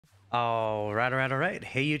All right.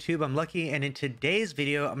 Hey YouTube, I'm Lucky, and in today's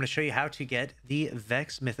video, I'm going to show you how to get the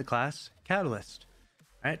Vex Mythoclast Catalyst.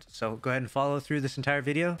 All right, so go ahead and follow through this entire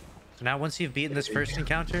video. So now once you've beaten this first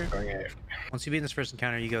encounter,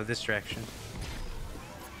 you go this direction.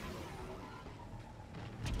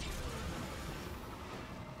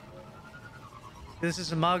 This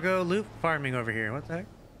is Imago loop farming over here. What the heck?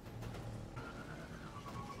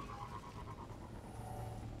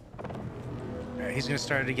 Alright, he's gonna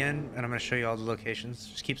start it again, and I'm gonna show you all the locations.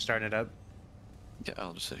 Just keep starting it up. Yeah,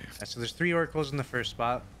 I'll just sit here. Right, so there's 3 oracles in the first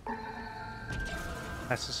spot.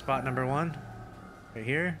 That's the spot number 1. Right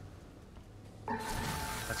here.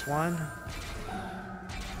 That's 1.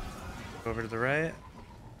 Go over to the right.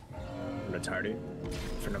 Retarded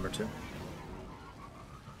for number 2.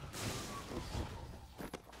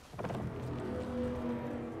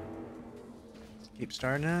 Keep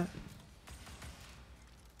starting it.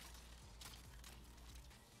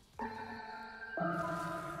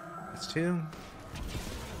 That's 2.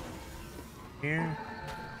 Here.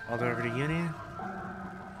 All the way over to Uni.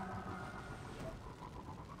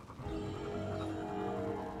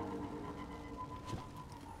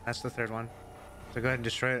 That's the 3rd one. So go ahead and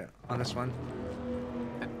destroy it on this one.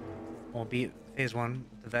 We'll beat phase 1,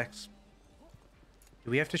 the Vex.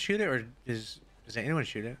 Do we have to shoot it, or does anyone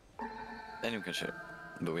shoot it? Anyone can shoot,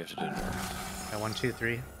 but we have to do it. Yeah, 1, 2,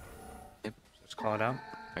 3. Yep. So let's call it out.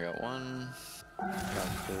 I got 1. I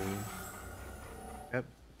got 2. Yep.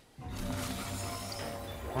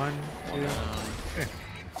 1, 2. Okay.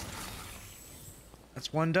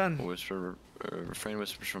 That's 1 done. Whisper, refrain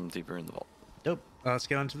whispers from deeper in the vault. Dope. Let's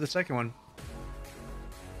get on to the second one.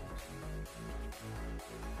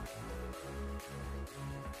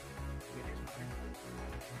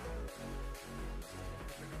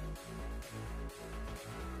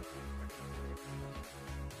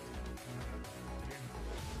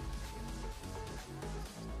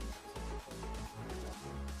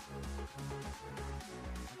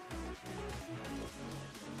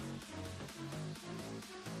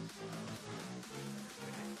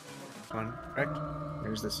 One, correct?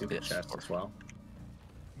 There's the super chest as well.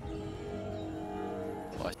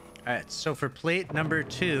 Alright, so for plate number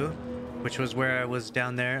 2, which was where I was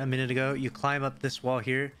down there a minute ago, you climb up this wall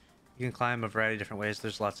here. You can climb a variety of different ways.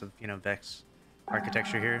 There's lots of, Vex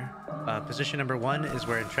architecture here. Position number 1 is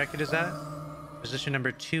where Intrepid is at. Position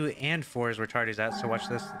number 2 and 4 is where Tardy's at. So watch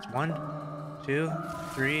this. It's 1, 2,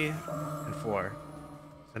 3, and 4.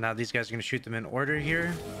 So now these guys are going to shoot them in order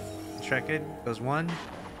here. Intrepid goes 1.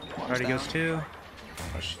 Tardy goes 2.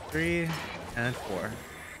 Push 3, and then 4.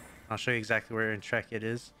 I'll show you exactly where Intrepid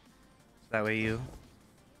is. So that way you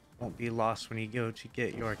won't be lost when you go to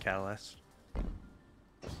get your catalyst.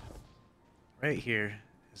 Right here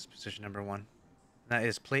is position number 1. That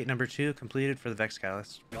is plate number 2 completed for the Vex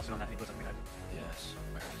catalyst. We also know that it goes up behind. Yes.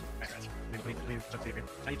 Let me jump to here.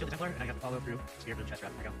 I need to kill the Templar, and I have to follow through to here for the chest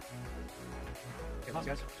wrap. There we go. Okay, lots,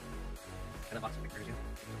 guys. And then lots of pictures here.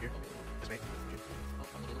 This way.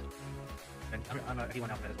 And I'm a D1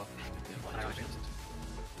 alphabet as well.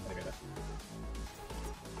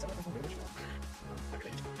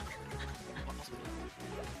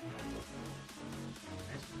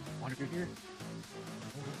 Wander through here.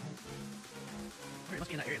 It must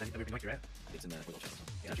be in that area that we've been going through, right? It's in that little chest.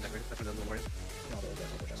 Yeah, that's where the little war is.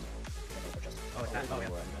 Oh, it's that. Oh, yeah.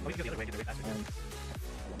 Oh, we can go the other way, get the way faster.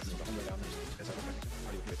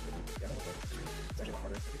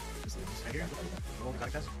 Right here.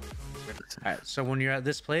 Alright, so when you're at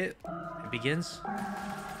this plate, it begins.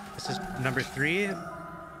 This is number 3.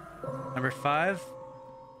 Number 5.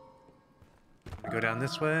 Go down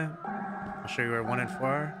this way. I'll show you where 1 and 4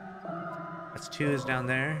 are. That's 2 is down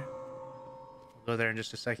there. We'll go there in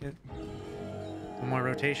just a second. One more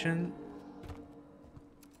rotation.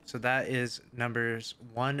 So that is numbers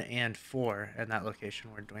 1 and 4 in that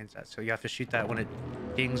location where Dwayne's at. So you have to shoot that when it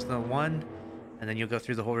dings the 1, and then you'll go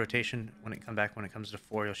through the whole rotation. When it comes to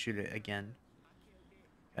 4, you'll shoot it again.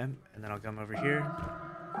 Okay, and then I'll come over here.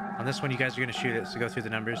 On this one, you guys are going to shoot it, so go through the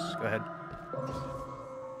numbers. Go ahead.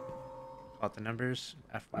 Call out the numbers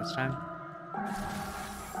after when it's time.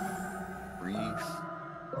 3.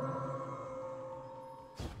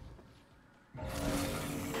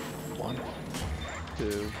 1,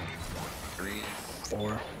 2, 3,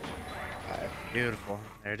 4, 5. Beautiful.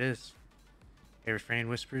 There it is. A refrain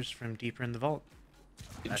whispers from deeper in the vault.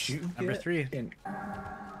 That's number 3.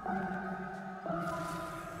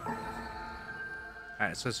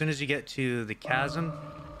 Alright, so as soon as you get to the chasm,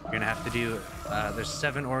 you're going to have to do, there's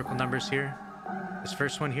 7 oracle numbers here. This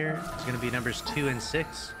first one here is going to be numbers 2 and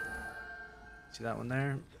 6. See that one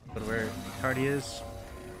there? Go to where Cardi is.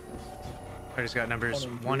 I just got numbers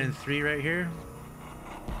 1 and 3 right here.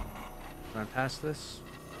 Run past this.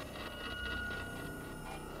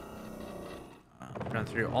 Run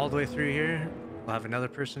through all the way through here. We'll have another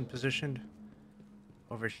person positioned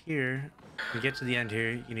over here. When you get to the end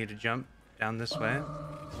here, you need to jump down this way.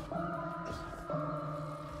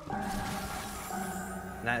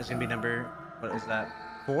 And that is going to be number, what is that?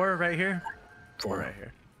 4 right here? 4 right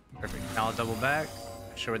here. Perfect. Now I'll double back.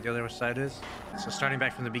 Show where the other side is. So starting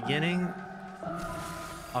back from the beginning.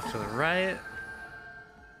 Off to the right.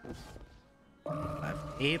 I have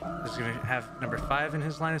Ape. This is going to have number 5 in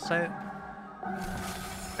his line of sight.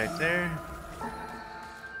 Right there.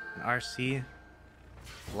 And RC.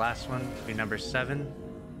 The last one will be number 7.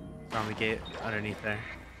 It's on the gate underneath there.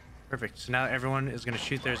 Perfect. So now everyone is going to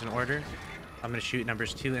shoot theirs in order. I'm going to shoot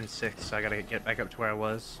numbers 2 and 6. So I got to get back up to where I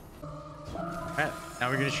was. Alright. Now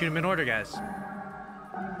we're going to shoot them in order, guys.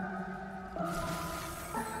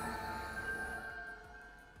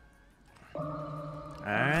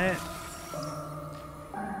 Alright.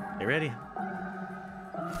 Get ready.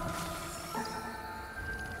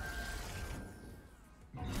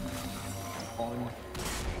 1,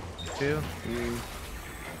 2, 3,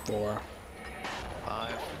 4,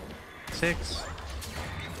 5, 6.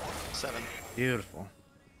 7. Beautiful.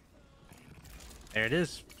 There it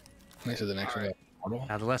is. Next to the next one. Portal.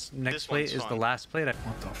 Now the next This plate one's is the fun. last plate.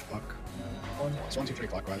 What the fuck? It's 1, 2, 3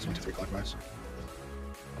 clockwise. 1, 2, 3 clockwise.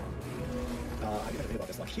 I gotta think about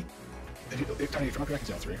this, Lucky. If I'm correct,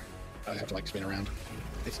 it's L3. I have to like spin around.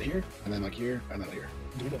 It's here, and then like here, and then here.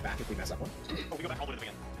 Do we go back if we mess up one? Oh, we go back all the way to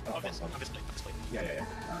the beginning. Of this plate. Of this plate. Yeah.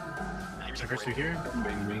 And here's So our first through here.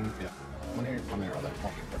 Bing, bing. Yeah. One here, one there, all that.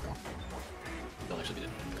 Oh, there we go. Don't actually get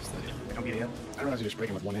it. Don't get it yet. I realize you just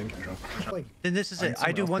breaking with one hand control. Like, Then this is Find it.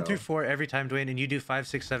 I do someone 1 else, through though. 4 every time, Dwayne, and you do 5,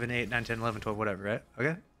 6, 7, 8, 9, 10, 11, 12, whatever, right?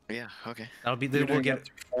 Okay. Yeah, okay. That'll be You're the we'll doing get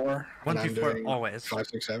 4. 1 and through I'm 4 doing always. 5,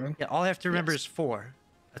 6, 7. Yeah, all I have to remember is 4.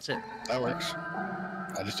 That's it. That works.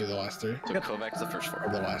 I just do the last 3. So Kovacs the first 4.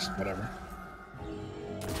 Or the last, whatever.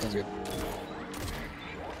 Sounds good.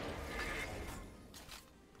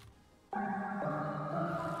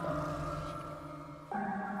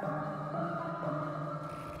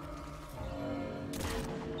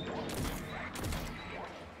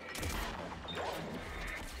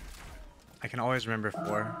 I can always remember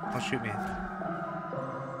 4. Don't shoot me.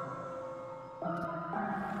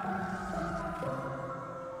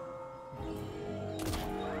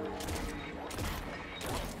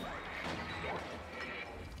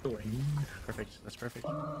 Perfect. That's perfect.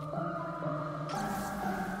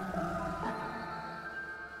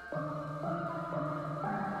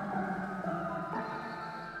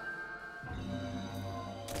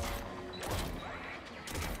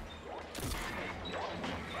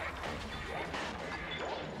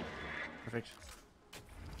 Perfect.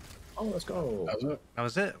 oh, let's go. That was it. That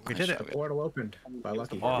was it. We did it. The portal opened by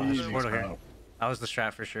Lucky. Oh, there's a Easy portal here. style. That was the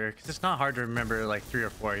strat for sure. Because it's not hard to remember like 3 or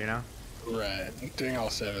 4, you know? Right. Doing all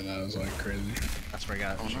 7, that was like crazy. That's where I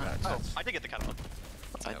got it. Oh, I did get the catalog.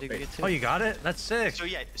 I did get Oh, 2. you got it? That's sick. So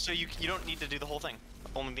yeah, so you don't need to do the whole thing.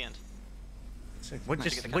 Only the end. Sick. What Nice to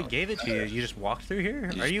just get the what code. gave it to you? You just walked through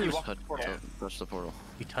here? Are you walk the portal. Touch the portal.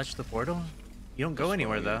 you touched the portal? You don't go That's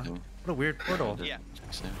anywhere what though. I do. What a weird portal. Yeah.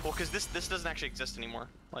 Same. Well, because this doesn't actually exist anymore.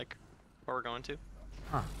 Like, where we're going to.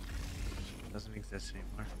 Huh. Doesn't exist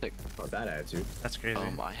anymore. Sick. Oh, that attitude. That's crazy.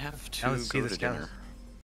 I have to Now let's see go the to dinner. scouts.